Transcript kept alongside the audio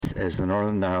is the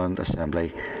Northern Ireland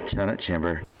Assembly Senate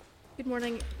Chamber. Good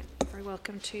morning. Very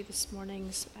welcome to this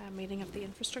morning's meeting of the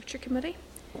Infrastructure Committee.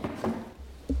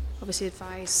 Obviously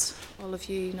advise all of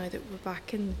you now that we're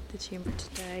back in the chamber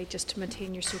today just to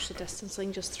maintain your social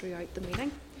distancing just throughout the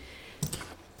meeting.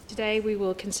 Today we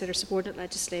will consider subordinate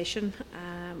legislation.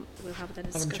 We'll have then a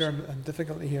discussion. Madam Chair, I'm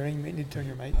difficulty hearing. You might need to turn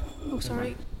your mic. Oh,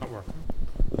 sorry. Not working.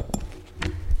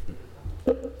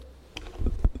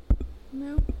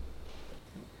 No.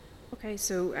 Okay,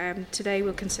 so today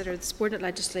we'll consider the subordinate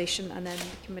legislation and then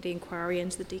the committee inquiry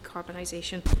into the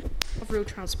decarbonisation of road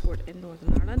transport in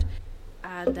Northern Ireland.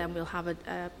 And then we'll have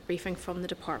a briefing from the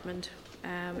department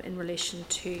in relation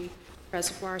to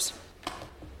reservoirs.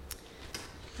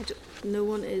 No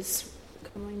one is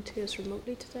coming to us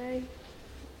remotely today.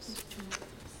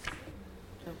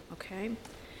 No, okay.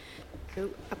 So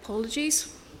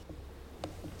apologies.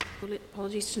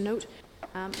 Apologies to note.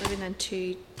 Moving then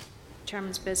to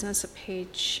Chairman's business at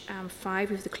page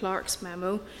 5 of the Clerk's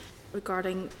memo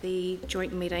regarding the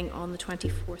joint meeting on the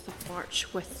 24th of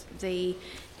March with the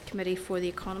Committee for the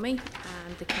Economy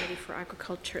and the Committee for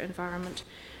Agriculture, Environment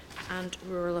and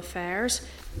Rural Affairs.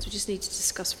 So we just need to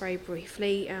discuss very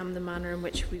briefly the manner in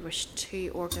which we wish to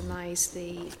organise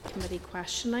the committee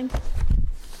questioning.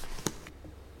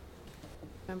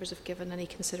 Members have given any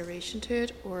consideration to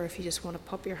it, or if you just want to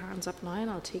pop your hands up now and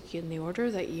I'll take you in the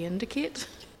order that you indicate.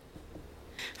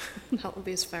 That will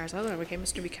be as far as I know. Okay,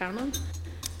 Mr. Buchanan,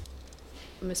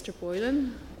 Mr.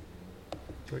 Boylan.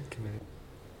 Joint committee.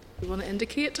 You want to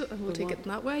indicate, and we'll take it in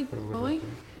that way. Molly?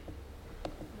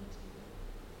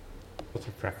 What's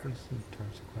your preference in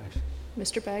terms of questions?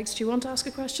 Mr. Beggs, do you want to ask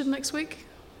a question next week?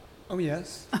 Oh,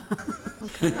 yes.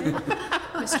 Okay.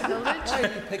 Mr. Hilditch? Why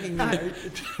are you picking me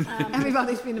out?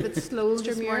 Everybody's been a bit slow Mr.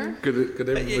 this morning. Could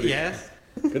everybody, yes.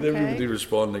 could everybody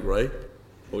respond like right?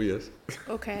 Oh yes.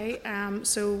 Okay,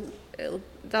 so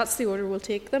that's the order we'll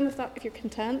take them if you're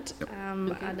content,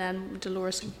 and then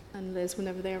Dolores and Liz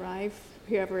whenever they arrive,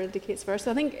 whoever indicates first.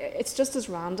 I think it's just as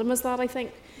random as that. I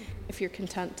think if you're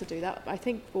content to do that, I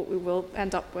think what we will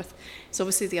end up with is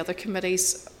obviously the other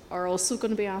committees are also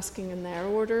going to be asking in their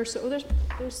order. So there's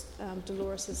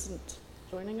Dolores isn't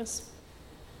joining us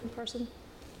in person.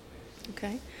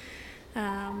 Okay.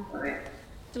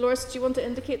 Dolores, do you want to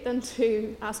indicate then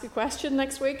to ask a question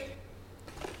next week?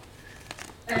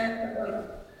 I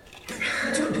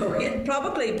don't know yet.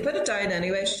 Probably put it down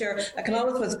anyway. Sure, I can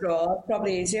always withdraw. It's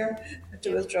probably easier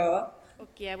to withdraw.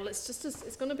 Okay, yeah, well,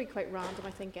 it's going to be quite random,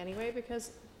 I think, anyway,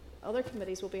 because other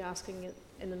committees will be asking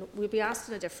we'll be asked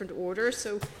in a different order.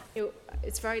 So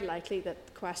it's very likely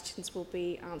that questions will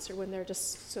be answered when there are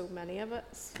just so many of it.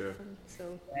 Sure.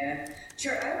 So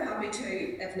Sure, I'm happy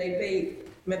to, if need be,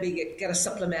 maybe get a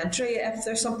supplementary if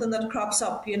there's something that crops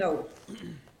up. You know,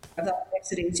 if that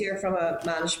makes it easier from a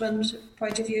management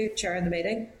point of view, chairing the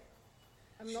meeting.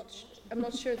 I'm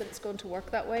not sure that it's going to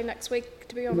work that way next week,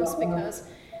 to be honest, because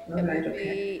it will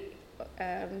be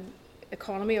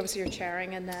economy. Obviously, you're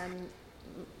chairing, and then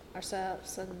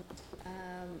ourselves and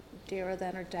Dara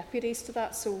then are deputies to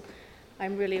that. So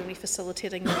I'm really only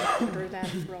facilitating the order then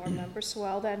for our members. So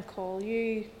I'll then call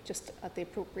you just at the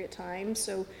appropriate time.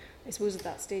 So I suppose at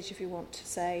that stage, if you want to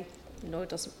say, no,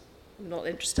 I'm not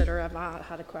interested, or I've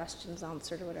had a questions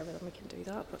answered or whatever, then we can do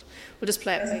that. But we'll just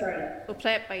play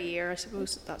it by ear, I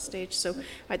suppose, at that stage. So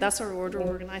right, that's our order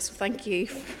organised. So thank you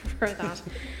for that.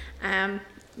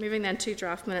 Moving then to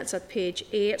draft minutes at page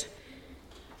 8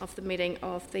 of the meeting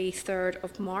of the 3rd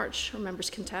of March. Are members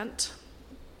content?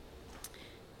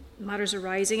 Matters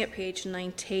arising at page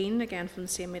 19, again from the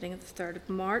same meeting of the 3rd of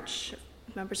March.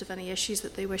 If members have any issues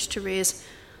that they wish to raise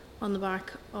on the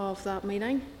back of that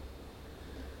meeting.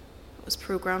 It was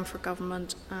programme for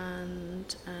government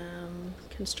and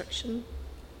construction.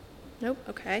 Nope,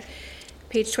 okay.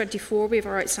 Page 24, we have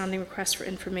our outstanding request for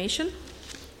information.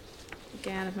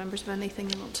 Again, if members have anything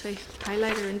they want to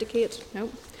highlight or indicate.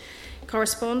 Nope.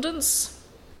 Correspondence.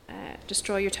 Just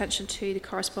draw your attention to the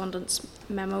correspondence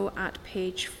memo at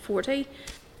page 40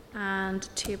 and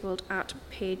tabled at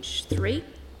page 3.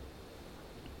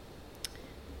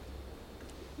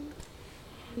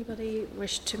 Anybody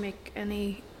wish to make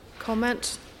any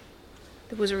comment?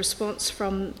 There was a response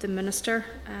from the Minister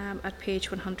at page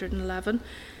 111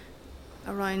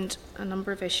 around a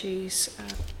number of issues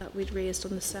that we'd raised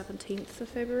on the 17th of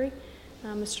February.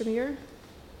 Mr. Muir?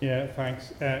 Yeah,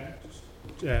 thanks.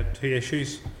 Two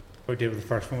issues. I deal with the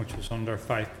first one, which was under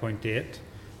 5.8,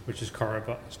 which is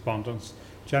correspondence,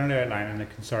 generally outlining the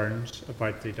concerns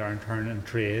about the downturn in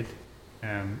trade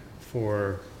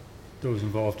for those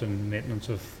involved in maintenance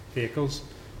of vehicles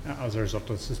as a result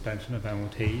of the suspension of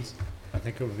MOTs. I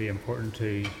think it would be important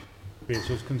to raised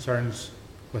those concerns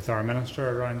with our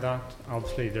Minister around that.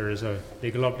 Obviously there is a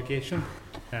legal obligation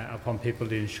upon people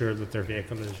to ensure that their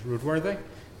vehicle is roadworthy,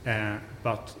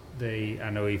 but I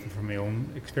know even from my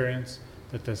own experience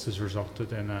that this has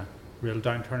resulted in a real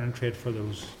downturn in trade for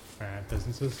those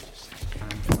businesses,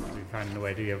 and we're finding a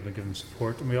way to be able to give them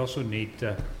support. And we also need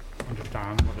to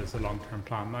understand what is the long-term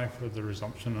plan now for the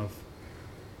resumption of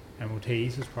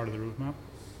MOTs as part of the roadmap.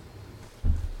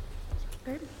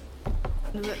 Great.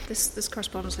 No, this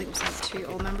correspondence link was sent to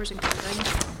all members, including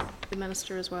the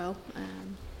Minister as well.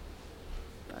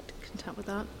 But content with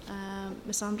that.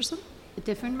 Ms Anderson? A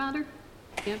different matter?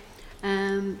 Yeah.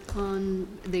 On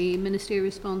the ministerial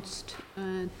response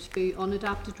to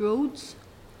unadapted roads,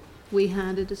 we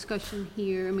had a discussion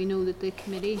here, and we know that the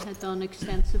committee had done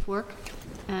extensive work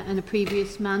in a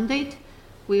previous mandate.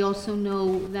 We also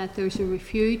know that there's a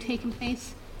review taking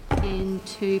place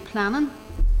into planning,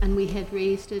 and we had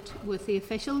raised it with the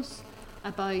officials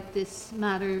about this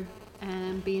matter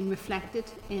being reflected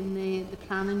in the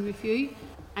planning review.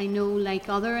 I know, like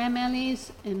other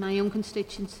MLAs in my own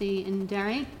constituency in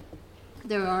Derry,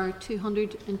 there are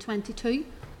 222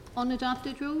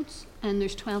 unadapted roads, and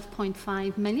there's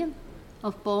 12.5 million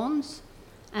of bonds,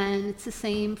 and it's the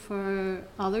same for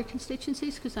other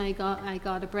constituencies because I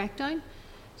got a breakdown.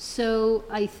 So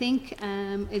I think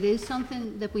it is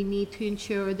something that we need to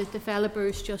ensure that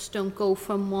developers just don't go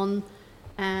from one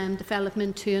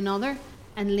development to another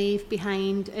and leave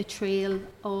behind a trail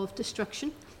of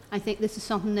destruction. I think this is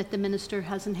something that the Minister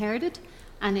has inherited,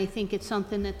 and I think it's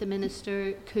something that the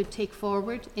Minister could take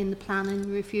forward in the planning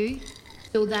review,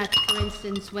 so that, for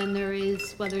instance, when there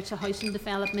is, whether it's a housing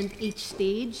development, each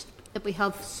stage, that we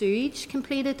have sewage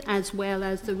completed as well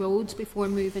as the roads before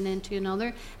moving into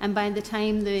another. And by the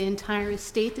time the entire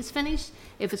estate is finished,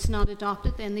 if it's not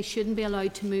adopted, then they shouldn't be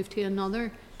allowed to move to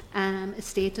another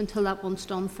estate until that one's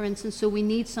done, for instance. So we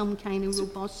need some kind of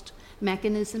robust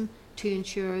mechanism to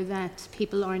ensure that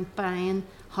people aren't buying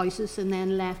houses and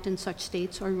then left in such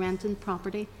states, or renting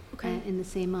property in the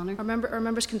same manner. Are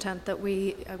members content that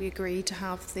we agree to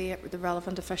have the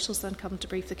relevant officials then come to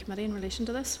brief the committee in relation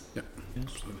to this? Yeah,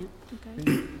 absolutely.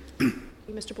 Okay.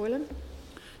 Mr Boylan?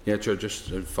 Yeah, Chair,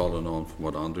 just following on from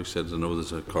what Andrew said, I know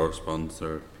there's a correspondence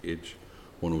there, page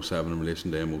 107, in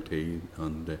relation to MOT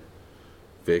and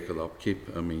vehicle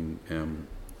upkeep. I mean,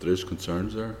 there is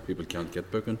concerns there. People can't get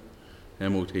booking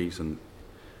MOTs, and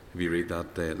if you read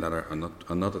that letter,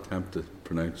 I'm not attempting to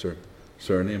pronounce her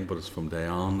surname, but it's from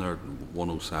Diane there,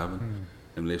 107,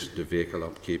 in relation to vehicle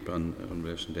upkeep and in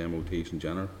relation to MOTs in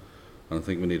general. And I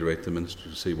think we need to write to the Minister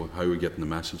to see how we're getting the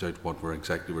message out, what we're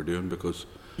doing, because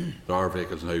there are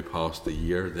vehicles now past the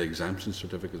year, the exemption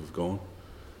certificates have gone.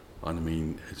 And I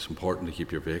mean, it's important to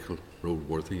keep your vehicle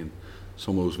roadworthy, and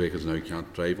some of those vehicles now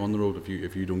can't drive on the road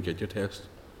if you don't get your test.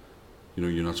 You know,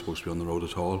 you're not supposed to be on the road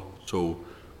at all. So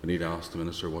we need to ask the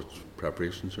Minister what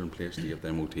preparations are in place to get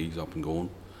the MOTs up and going,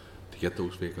 to get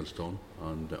those vehicles done,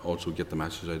 and also get the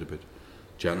message out about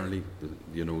generally,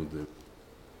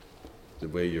 the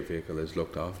way your vehicle is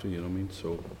looked after, you know what I mean?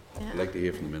 So I'd like to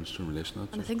hear from the Minister in relation to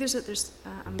that. And I think there's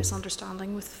a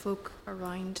misunderstanding with folk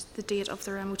around the date of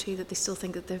their MOT, that they still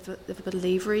think that they've a bit of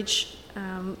leverage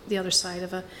the other side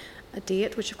of a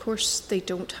date, which of course they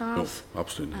don't have. No,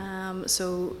 absolutely.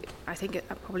 So I think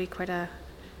probably quite a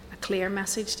clear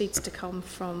message needs to come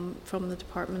from the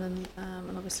department,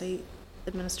 and obviously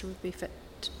the Minister would be fit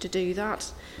to do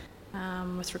that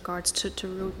with regards to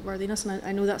roadworthiness. And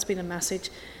I know that's been a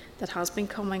message that has been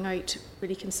coming out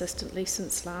really consistently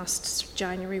since last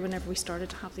January, whenever we started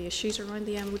to have the issues around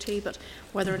the MOT, but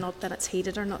whether or not then it's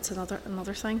heeded or not is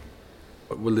another thing.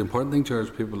 Well, the important thing, Chair, is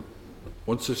people,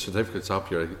 once the certificate's up,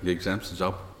 your exemption's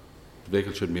up, the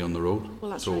vehicle shouldn't be on the road.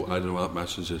 Well, that's so right. I don't know what that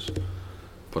message is,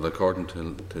 but according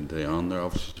to Diane there,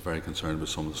 obviously she's very concerned with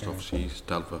some of the stuff she's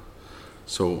dealt with.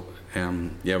 So, we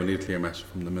need a clear message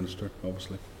from the Minister,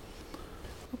 obviously.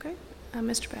 Okay.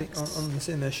 Mr. Bex. On the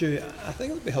same issue, I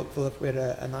think it would be helpful if we had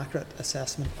an accurate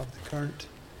assessment of the current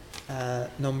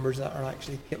numbers that are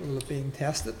actually capable of being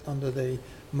tested under the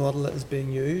model that is being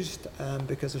used,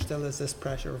 because there still is this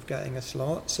pressure of getting a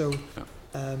slot. So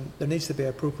there needs to be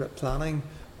appropriate planning,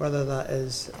 whether that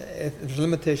is, if there's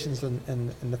limitations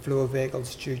in the flow of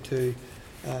vehicles due to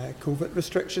COVID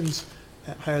restrictions,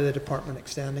 how are the department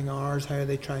extending hours, how are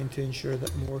they trying to ensure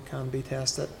that more can be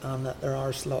tested and that there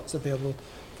are slots available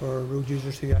for road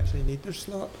users who actually need their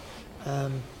slot. We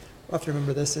have to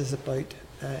remember this is about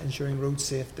ensuring road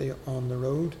safety on the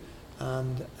road,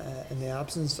 and in the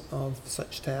absence of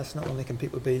such tests, not only can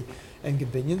people be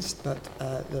inconvenienced, but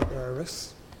that there are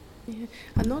risks. Yeah.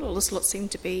 And not all the slots seem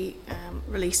to be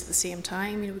released at the same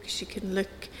time, because you can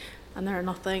look and they're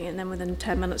nothing, and then within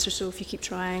 10 minutes or so, if you keep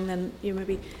trying, then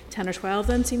maybe 10 or 12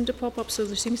 then seem to pop up. So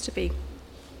there seems to be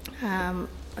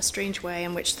a strange way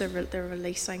in which they're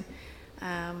releasing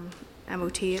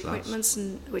MOT appointments,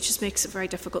 and which just makes it very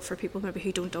difficult for people maybe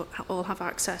who don't all have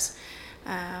access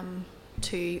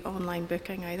to online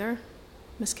booking either.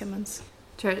 Ms. Kimmins.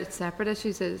 Chair, it's separate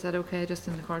issues. Is that okay, just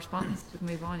in the correspondence? We can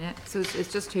move on, yeah. So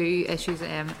it's just two issues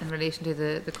in relation to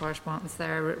the correspondence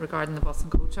there regarding the bus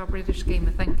and coach operator scheme,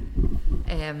 I think.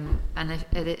 And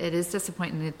it is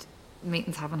disappointing that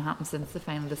meetings haven't happened since the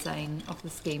final design of the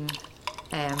scheme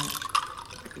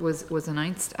was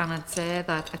announced. And I'd say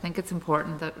that I think it's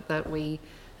important that we,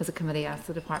 as a committee, ask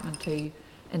the department to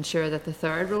ensure that the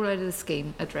third rollout of the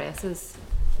scheme addresses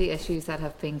the issues that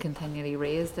have been continually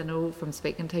raised. I know from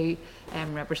speaking to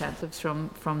representatives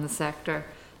from the sector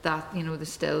that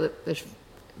there's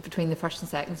between the first and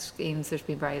second schemes there's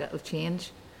been very little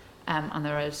change, and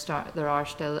there are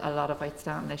still a lot of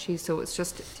outstanding issues. So it's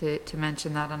just to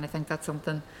mention that, and I think that's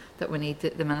something that we need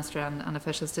the Minister and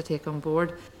officials to take on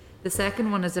board. The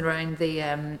second one is around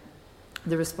the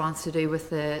response to do with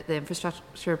the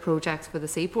infrastructure projects for the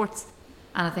seaports,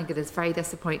 and I think it is very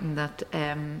disappointing that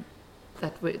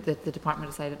that the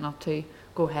department decided not to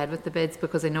go ahead with the bids,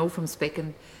 because I know from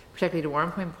speaking particularly to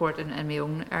Warrenpoint Port in my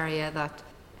own area that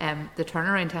the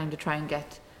turnaround time to try and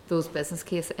get those business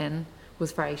cases in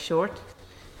was very short,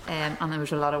 and there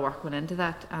was a lot of work went into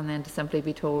that, and then to simply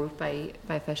be told by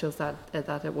officials that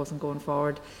it wasn't going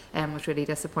forward was really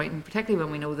disappointing, particularly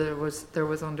when we know there was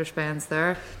underspends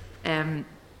there. And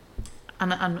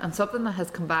something that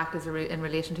has come back is in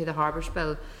relation to the Harbours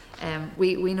Bill.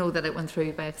 We know that it went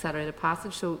through by accelerated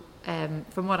passage, so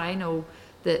from what I know,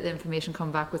 the information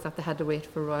come back was that they had to wait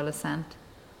for royal assent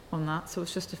on that. So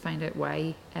it's just to find out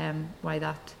why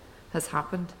that has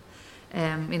happened.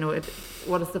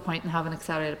 What is the point in having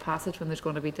accelerated passage when there's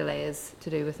going to be delays to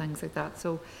do with things like that?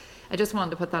 So I just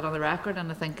wanted to put that on the record,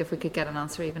 and I think if we could get an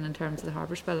answer even in terms of the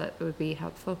Harbours Bill, it would be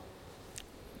helpful.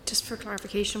 Just for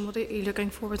clarification, what are you looking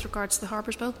for with regards to the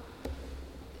Harbours Bill?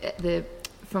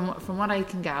 From what I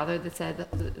can gather, they said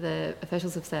that the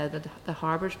officials have said that the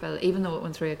Harbours Bill, even though it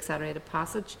went through accelerated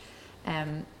passage,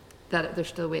 that they're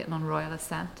still waiting on royal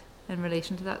assent in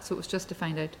relation to that. So it was just to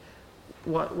find out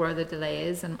what were the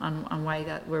delays and why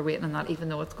that we're waiting on that, even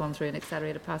though it's gone through an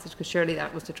accelerated passage, because surely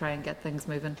that was to try and get things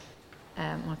moving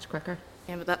much quicker.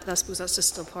 Yeah, but I suppose that's just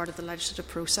still part of the legislative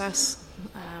process,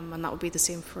 and that would be the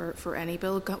same for any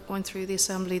bill going through the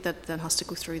Assembly that then has to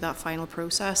go through that final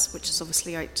process, which is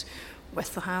obviously out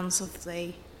with the hands of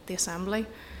the Assembly.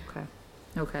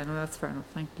 Okay, no, that's fair enough.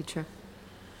 Thank you, Chair.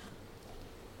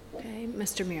 Okay,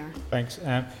 Mr. Muir. Thanks.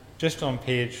 Just on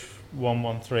page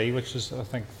 113, which is I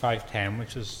think 510,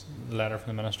 which is the letter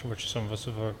from the Minister, which some of us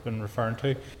have been referring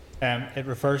to. It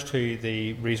refers to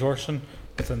the resourcing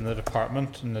within the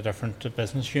department and the different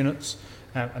business units,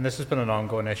 and this has been an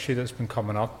ongoing issue that's been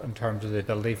coming up in terms of the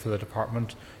ability for the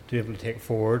department to be able to take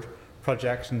forward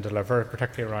projects and deliver,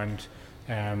 particularly around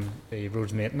the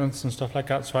roads maintenance and stuff like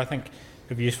that. So I think it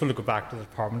would be useful to go back to the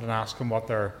department and ask them what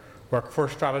their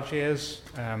workforce strategy is,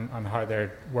 and how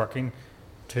they're working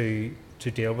to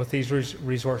deal with these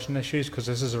resourcing issues, because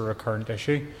this is a recurrent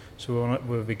issue. So it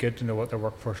would be good to know what their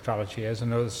workforce strategy is. I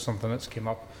know this is something that's came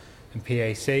up in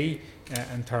PAC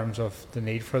in terms of the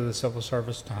need for the civil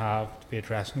service to be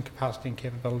addressing capacity and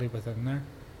capability within there.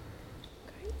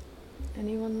 Okay.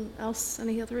 Anyone else?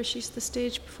 Any other issues at this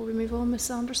stage before we move on, Ms.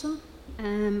 Anderson?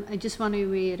 I just want to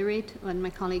reiterate what my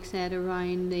colleague said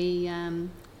around the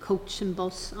coach and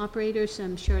bus operators.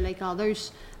 I'm sure, like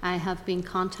others, I have been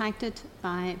contacted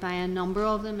by a number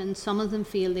of them, and some of them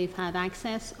feel they've had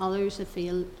access, others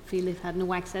feel they've had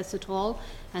no access at all,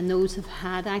 and those who've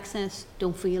had access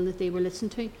don't feel that they were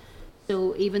listened to.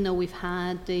 So even though we've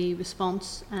had the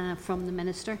response from the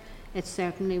Minister, it's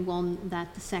certainly one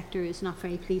that the sector is not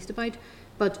very pleased about.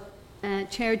 But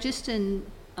Chair, just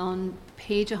on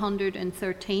page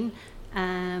 113,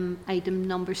 item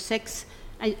number 6,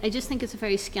 I just think it's a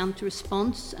very scant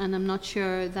response, and I'm not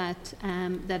sure that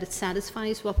that it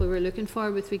satisfies what we were looking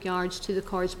for with regards to the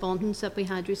correspondence that we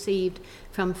had received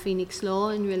from Phoenix Law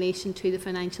in relation to the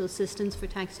financial assistance for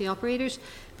taxi operators,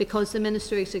 because the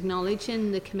Minister is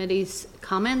acknowledging the committee's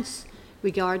comments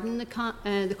regarding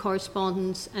the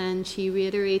correspondence, and she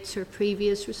reiterates her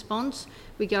previous response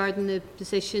regarding the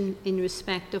position in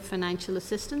respect of financial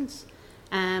assistance,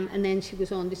 and then she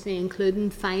goes on to say,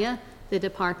 including FIA, the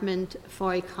Department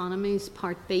for Economy's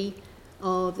Part B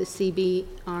of the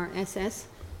CBRSS.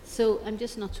 So I'm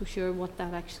just not so sure what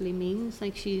that actually means.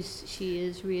 Like she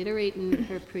is reiterating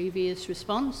her previous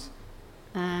response.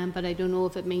 but I don't know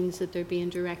if it means that they're being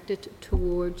directed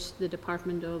towards the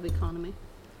Department of Economy.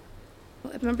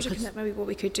 Well, if members are content, maybe what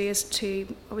we could do is to,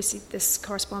 obviously this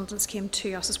correspondence came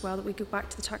to us as well, that we go back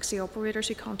to the taxi operators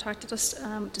who contacted us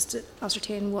just to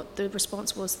ascertain what the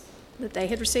response was that they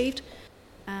had received,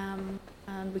 and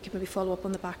we could maybe follow up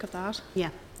on the back of that. Yeah,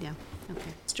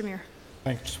 okay. Mr Mayor.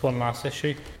 Thanks. Just one last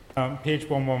issue. Page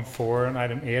 114 and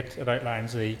item 8, it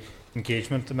outlines the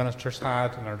engagement the Minister's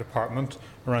had in our department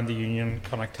around the union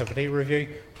connectivity review.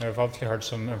 Now, I've obviously heard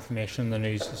some information in the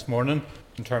news this morning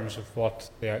in terms of what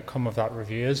the outcome of that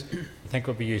review is. I think it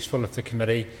would be useful if the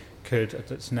committee could,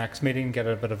 at its next meeting, get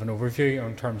a bit of an overview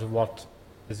in terms of what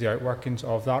is the outworkings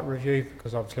of that review,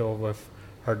 because obviously all we've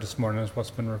heard this morning is what's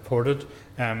been reported.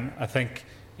 I think,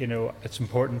 it's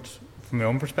important from my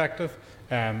own perspective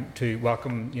to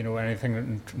welcome,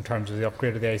 anything in terms of the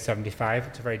upgrade of the A75.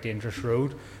 It's a very dangerous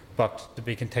road, but to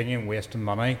be continuing wasting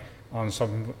money on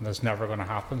something that's never going to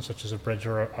happen, such as a bridge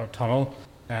or a tunnel,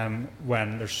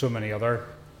 when there's so many other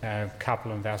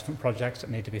capital investment projects that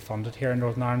need to be funded here in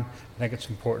Northern Ireland, I think it's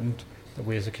important that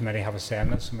we as a committee have a say in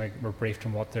this and we're briefed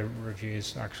on what the review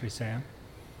is actually saying.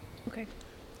 Okay.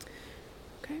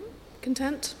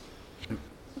 Content?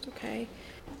 Okay.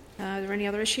 Are there any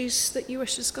other issues that you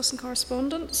wish to discuss in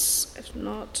correspondence? If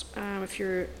not, if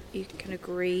you can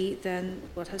agree, then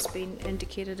what has been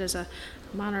indicated as a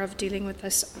manner of dealing with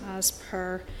this as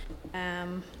per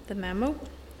the memo.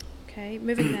 Okay,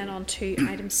 moving then on to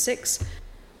item 6,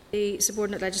 the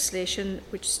subordinate legislation,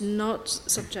 which is not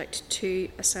subject to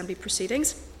assembly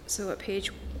proceedings. So at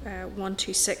page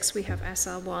 126 we have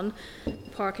SL1,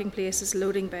 parking places,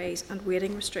 loading bays and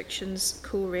waiting restrictions,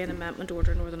 Coleraine Amendment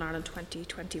Order Northern Ireland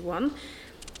 2021.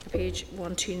 At page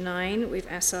 129 we have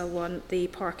SL1, the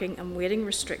parking and waiting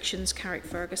restrictions,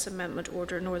 Carrickfergus Amendment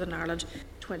Order Northern Ireland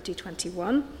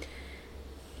 2021.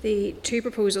 The two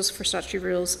proposals for statutory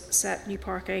rules set new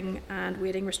parking and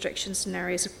waiting restrictions in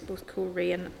areas of both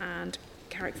Coleraine and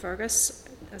Carrickfergus.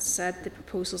 As said, the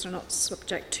proposals are not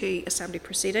subject to assembly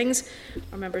proceedings.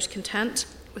 Are members content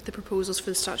with the proposals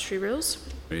for the statutory rules?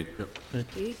 Right, yep.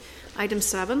 Okay. Item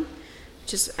 7,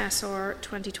 which is SR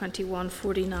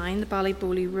 2021-49, the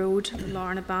Ballyboley Road,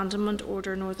 Larne Abandonment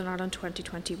Order Northern Ireland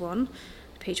 2021,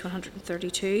 page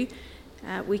 132.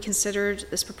 We considered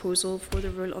this proposal for the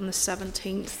rule on the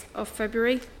 17th of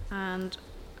February and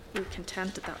we were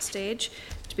content at that stage.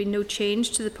 There's been no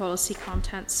change to the policy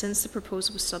content since the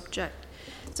proposal was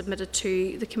submitted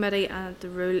to the committee, and the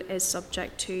rule is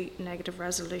subject to negative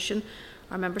resolution.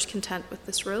 Are members content with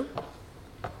this rule?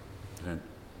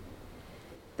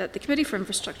 That the Committee for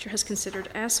Infrastructure has considered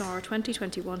SR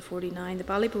 2021-49, the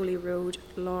Ballyboley Road,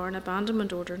 Larne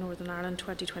Abandonment Order Northern Ireland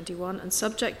 2021, and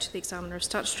subject to the examiner's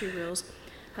statutory rules,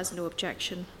 has no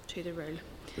objection to the rule.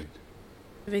 Great.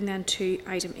 Moving then to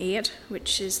item 8,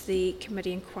 which is the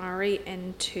committee inquiry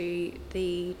into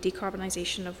the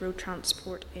decarbonisation of road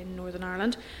transport in Northern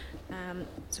Ireland.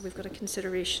 So we've got a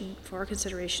consideration, for our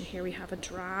consideration here we have a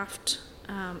draft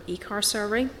e-car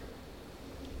survey.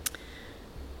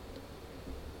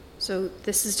 So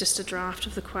this is just a draft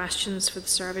of the questions for the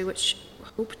survey, which we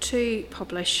hope to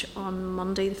publish on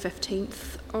Monday the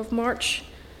 15th of March.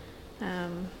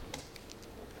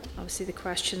 Obviously the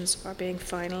questions are being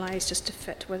finalised just to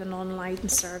fit with an online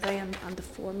survey and the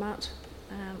format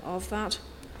of that.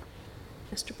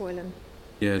 Mr Boylan.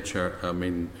 Yeah, Chair, I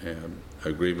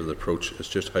agree with the approach. It's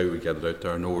just how we get it out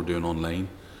there. I know we're doing online.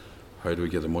 How do we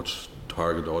get a much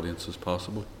target audience as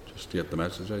possible, just to get the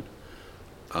message out?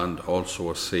 And also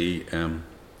I see, and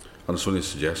it's only a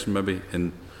suggestion maybe,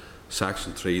 in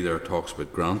section 3 there talks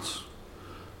about grants,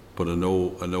 but I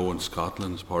know in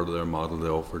Scotland as part of their model they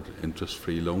offered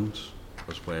interest-free loans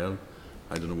as well.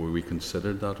 I don't know, were we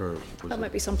considered that, or that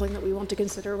might be something that we want to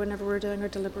consider whenever we're doing our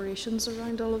deliberations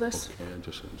around all of this. Okay,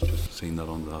 just seeing that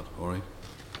on that. All right.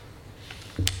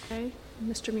 Okay,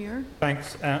 Mr Muir.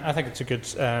 Thanks. I think it's a good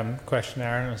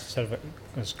questionnaire, and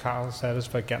as Carl said, it's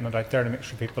about getting it out there to make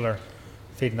sure people are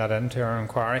feeding that into our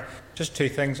inquiry. Just two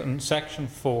things. In section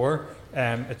 4,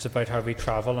 it's about how we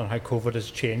travel and how COVID has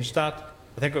changed that.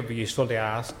 I think it would be useful to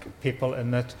ask people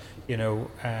in that,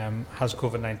 has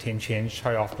COVID-19 changed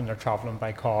how often they're travelling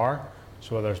by car?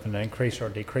 So whether there's been an increase or a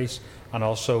decrease, and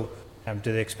also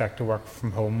do they expect to work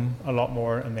from home a lot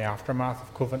more in the aftermath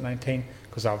of COVID-19?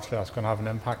 Because obviously that's going to have an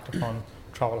impact upon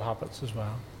travel habits as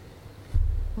well.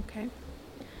 Okay.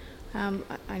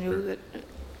 I know that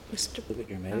Mr. Look at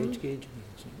your mileage gauge.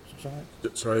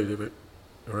 Sorry, David.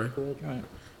 All right.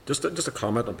 Just a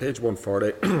comment on page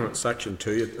 140, section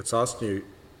 2. It's asking you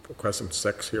for question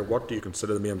 6 here. What do you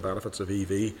consider the main benefits of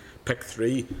EV? Pick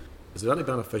 3. Is there any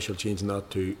beneficial changing that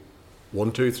to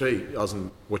 1, 2, 3, as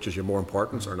in which is your more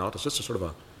importance or not. It's just a sort of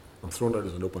a, I'm throwing it out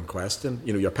as an open question.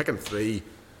 You know, you're picking 3.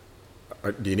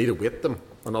 Do you need to weight them?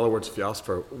 In other words, if you ask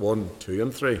for 1, 2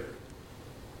 and 3,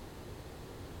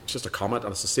 it's just a comment,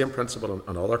 and it's the same principle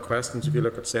on other questions. If you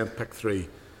look at saying pick 3,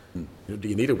 you know, do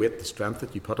you need to weight the strength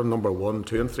that you put on number 1,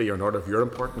 2 and 3 in order of your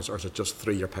importance, or is it just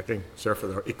 3 you're picking, so therefore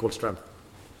they're equal strength?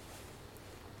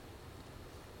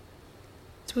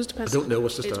 I suppose it depends. I don't know,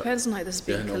 it's just it depends on how this is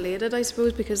being collated, I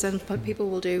suppose, because then people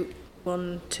will do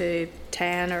 1 to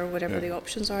 10 or whatever the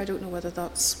options are. I don't know whether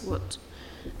that's what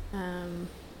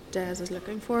Des is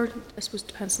looking for. I suppose it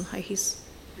depends on how he's.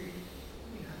 We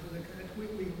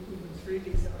went through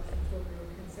these options when we were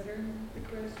considering the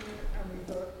question, and we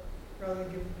thought rather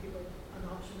than giving people an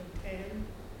option of 10,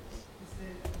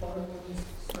 the bottom ones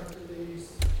start to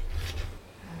lose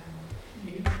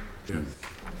meaning. Yeah. It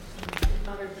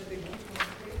matters that they keep on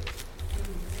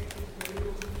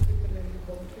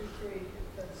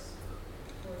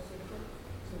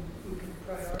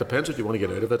Depends what you want to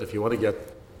get out of it. If you want to get,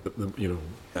 you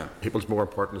know, people's more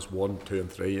important is 1, 2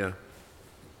 and 3, yeah.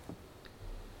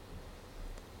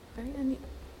 Any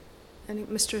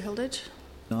Mr. Hilditch?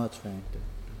 No, that's fine.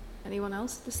 Anyone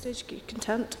else at this stage?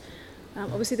 Content?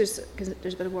 Obviously, there's a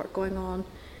bit of work going on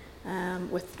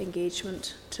with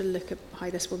engagement to look at how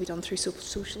this will be done through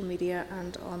social media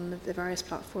and on the various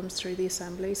platforms through the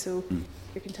Assembly. So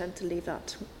you're content to leave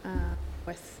that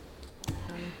with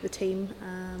the team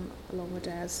along with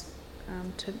Des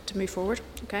to move forward.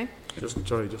 Okay.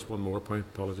 Just one more point.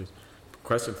 Apologies.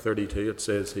 Question 32. It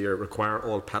says here, require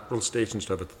all petrol stations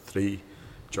to have 3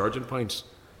 charging points.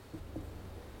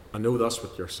 I know that's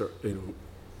what you're, you know,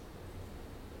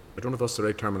 I don't know if that's the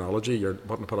right terminology. You're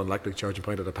wanting to put an electric charging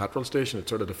point at a petrol station. It's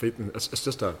sort of defeating. It's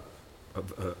just an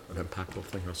impactful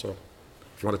thing. That's all.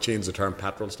 If you want to change the term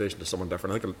petrol station to someone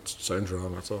different, I think it sounds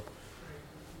wrong. That's all.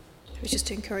 It was just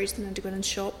to encourage them to go in and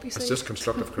shop. You it's just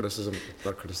constructive criticism,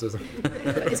 not criticism.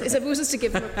 I suppose it's to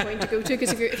give them a point to go to,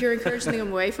 because if you're encouraging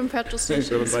them away from petrol stations,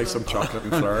 go and buy some chocolate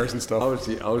and flowers and stuff.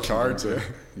 I would charge.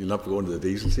 You'll not be going to the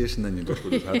diesel station, then you just go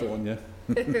to the petrol one, yeah.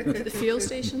 The fuel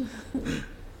station.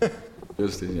 Fuel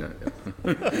station,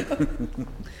 yeah.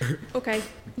 Okay.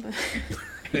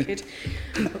 Good.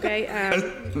 Okay.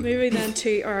 Moving then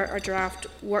to our draft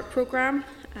work programme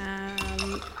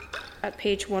at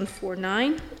page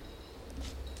 149.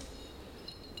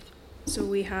 So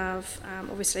we have,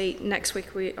 obviously, next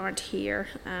week we aren't here,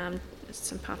 it's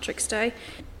St Patrick's Day,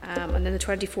 and then the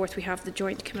 24th we have the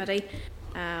joint committee,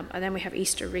 and then we have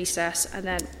Easter recess, and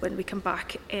then when we come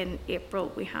back in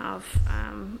April we have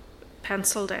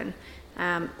penciled in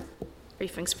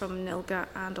briefings from NILGA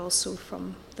and also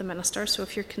from the Minister, so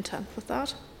if you're content with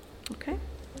that. Okay.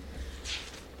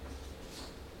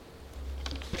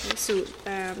 Okay, so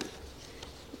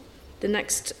the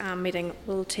next meeting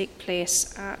will take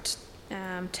place at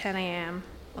 10 a.m.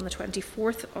 on the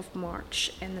 24th of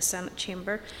March in the Senate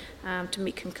chamber to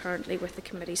meet concurrently with the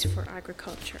committees for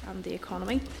agriculture and the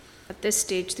economy. At this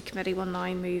stage, the committee will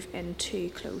now move into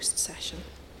closed session.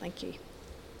 Thank you.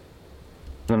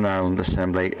 Northern Ireland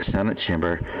Assembly Senate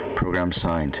Chamber Programme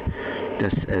Sound.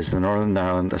 This is the Northern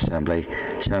Ireland Assembly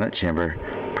Senate Chamber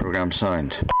Programme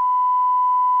Sound.